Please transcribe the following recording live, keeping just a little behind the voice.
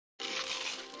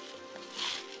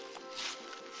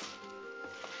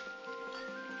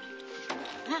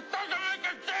It doesn't make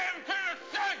a damn bit of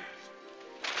sense!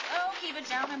 Oh, keep it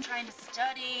down. I'm trying to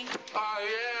study. Oh,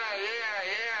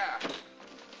 yeah.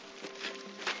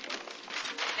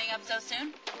 Getting up so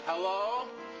soon? Hello?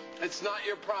 It's not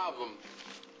your problem.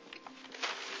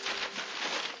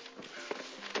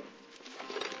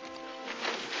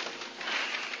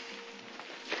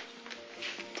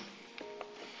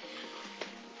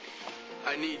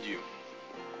 I need you.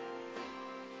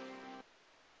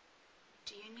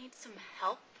 Do you need some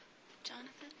help,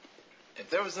 Jonathan? If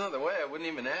there was another way, I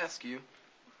wouldn't even ask you.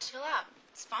 Chill out.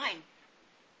 It's fine.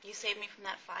 You saved me from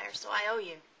that fire, so I owe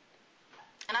you.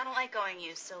 And I don't like owing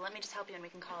you, so let me just help you and we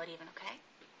can call it even, okay?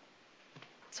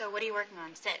 So what are you working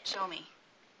on? Sit, show me.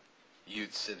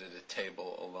 You'd sit at a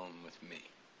table alone with me.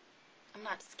 I'm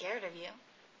not scared of you.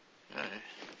 All right.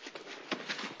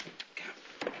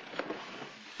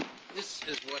 This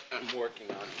is what I'm working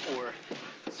on, or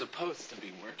supposed to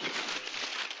be working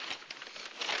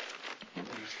on.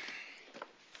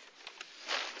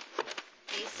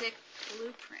 Basic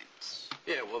blueprint.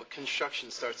 Yeah, well, the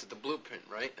construction starts at the blueprint,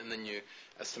 right? And then you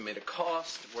estimate a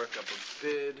cost, work up a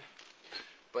bid.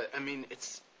 But, I mean,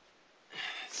 it's...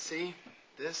 See?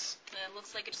 This? It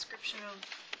looks like a description of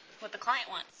what the client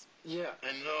wants. Yeah,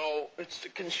 I know. It's the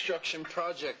construction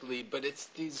project lead, but it's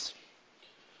these...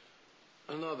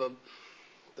 I don't know,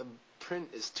 the print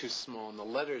is too small and the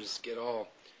letters get all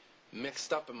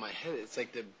mixed up in my head. It's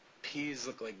like the P's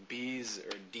look like B's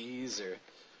or D's or...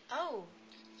 Oh,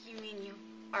 you mean you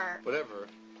are... Whatever.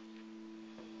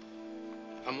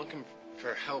 I'm looking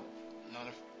for help, not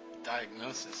a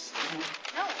diagnosis.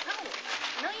 No.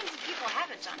 Millions of people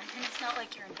have it, Jonathan. It's not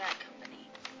like you're in bad company.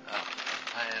 Oh,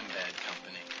 I am bad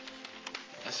company.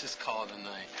 Let's just call it a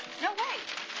night. No way.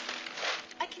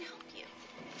 I can help you.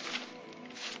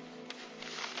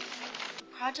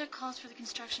 Project calls for the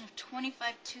construction of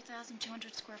 25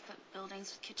 2,200 square foot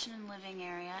buildings with kitchen and living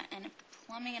area, and if the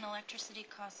plumbing and electricity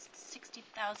costs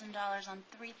 $60,000 on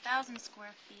 3,000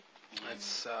 square feet, then...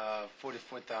 That's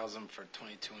 $44,000 for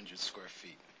 2,200 square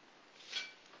feet.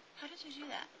 How did you do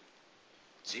that?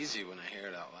 It's easy when I hear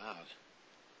it out loud.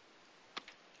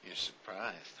 You're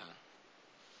surprised, huh?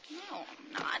 No,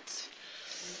 I'm not.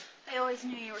 I always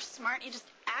knew you were smart. You just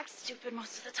act stupid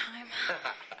most of the time.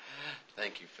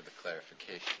 Thank you for the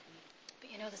clarification.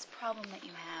 But you know, this problem that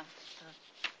you have,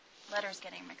 the letters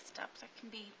getting mixed up, that can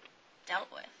be dealt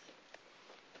with.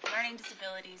 Learning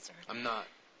disabilities are... I'm not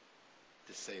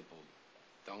disabled.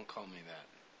 Don't call me that.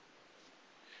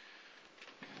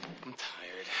 I'm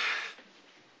tired.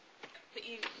 But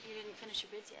you didn't finish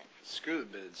your bids yet. Screw the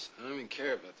bids. I don't even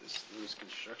care about this loose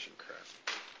construction crap.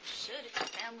 You should. It's your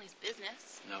family's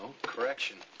business. No,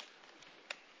 correction.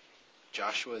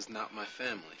 Joshua is not my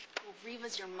family. Well,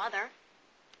 Reva's your mother.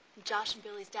 And Josh and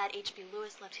Billy's dad, H.B.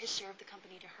 Lewis, left his share of the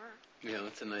company to her. Yeah,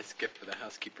 that's a nice gift for the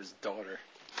housekeeper's daughter.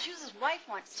 She was his wife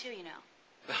once, too, you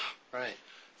know. Right.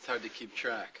 It's hard to keep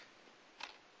track.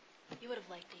 You would have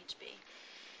liked H.B.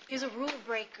 He was a rule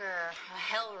breaker,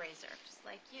 a hellraiser, just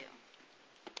like you.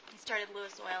 He started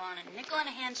Lewis Oil on a nickel and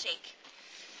a handshake.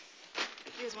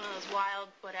 He was one of those wild,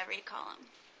 whatever you call him.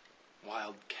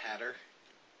 Wild catter?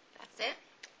 That's it.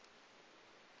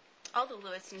 All the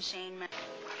Lewis and Shane men.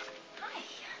 Hi.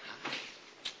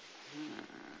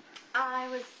 I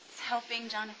was helping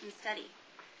Jonathan study.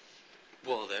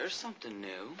 Well, there's something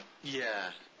new.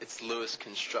 Yeah, it's Lewis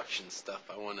construction stuff.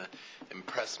 I want to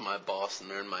impress my boss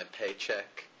and earn my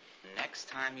paycheck. Next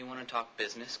time you want to talk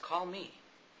business, call me.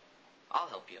 I'll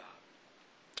help you out.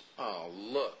 Oh,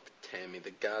 look, Tammy,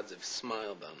 the gods have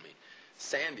smiled on me.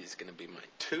 Sandy's going to be my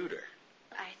tutor.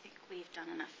 I think we've done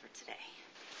enough for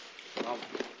today. Well,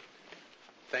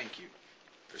 thank you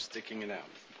for sticking it out.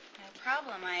 No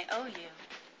problem. I owe you.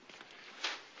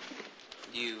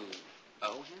 You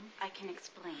owe him? I can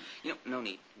explain. You know, no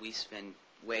need. We spend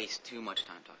way too much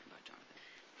time talking about Jonathan.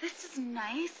 This is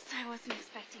nice. I wasn't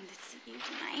expecting to see you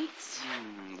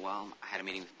tonight. Well, I had a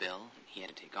meeting with Bill, and he had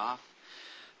to take off.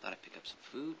 Thought I'd pick up some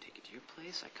food, take it to your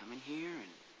place. I come in here,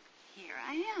 and... Here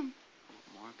I am.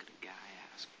 What more could a guy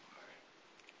ask for?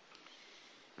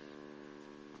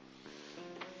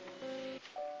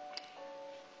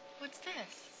 What's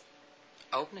this?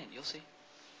 Open it, you'll see.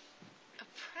 A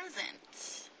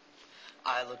present.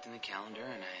 I looked in the calendar,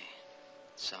 and I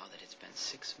saw that it's been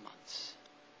 6 months.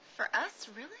 For us,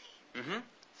 really? Mm-hmm.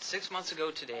 6 months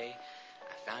ago today,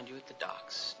 I found you at the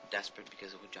docks, desperate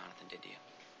because of what Jonathan did to you.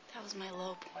 That was my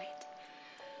low point.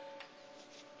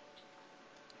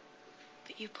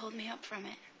 But you pulled me up from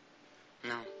it.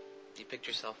 No, you picked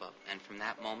yourself up. And from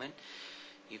that moment,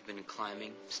 you've been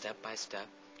climbing step by step,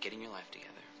 getting your life together.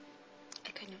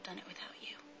 I couldn't have done it without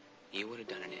you. You would have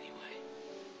done it anyway.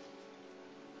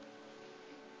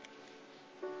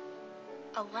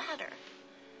 A ladder.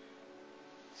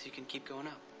 So you can keep going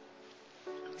up.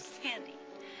 Sandy.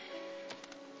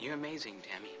 You're amazing,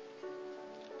 Tammy.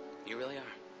 You really are.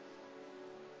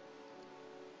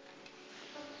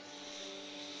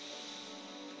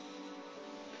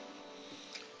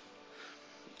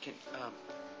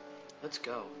 Let's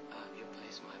go. Your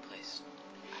place, my place.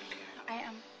 I don't care.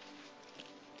 I'm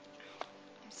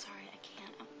sorry, I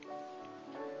can't.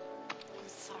 I'm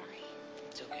sorry.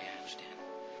 It's okay, I understand.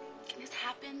 This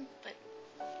happened, but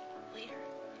later.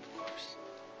 Of course.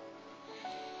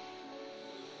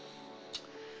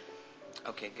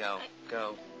 Okay, go.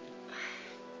 Go.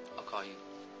 I'll call you.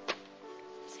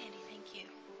 Sandy, thank you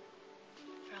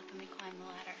for helping me climb the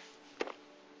ladder.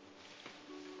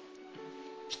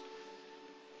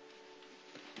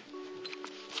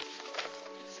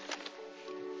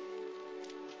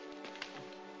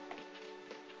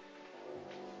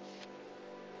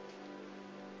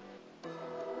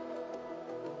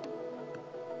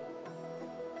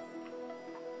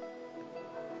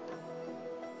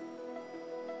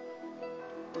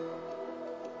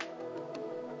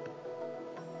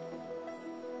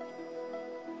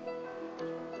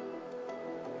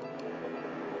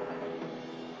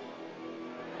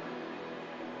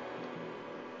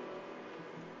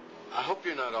 I hope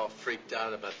you're not all freaked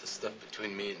out about the stuff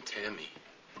between me and Tammy.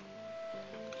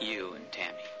 You and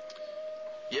Tammy.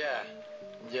 Yeah,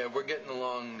 we're getting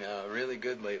along really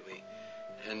good lately.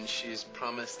 And she's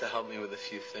promised to help me with a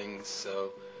few things,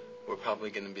 so we're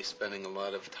probably going to be spending a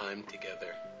lot of time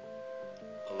together.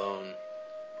 Alone.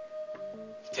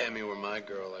 If Tammy were my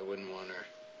girl, I wouldn't want her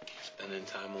spending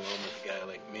time alone with a guy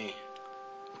like me.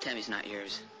 Tammy's not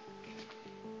yours.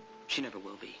 She never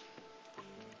will be.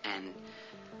 And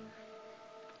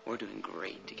we're doing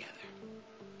great together.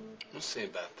 We'll see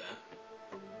about that.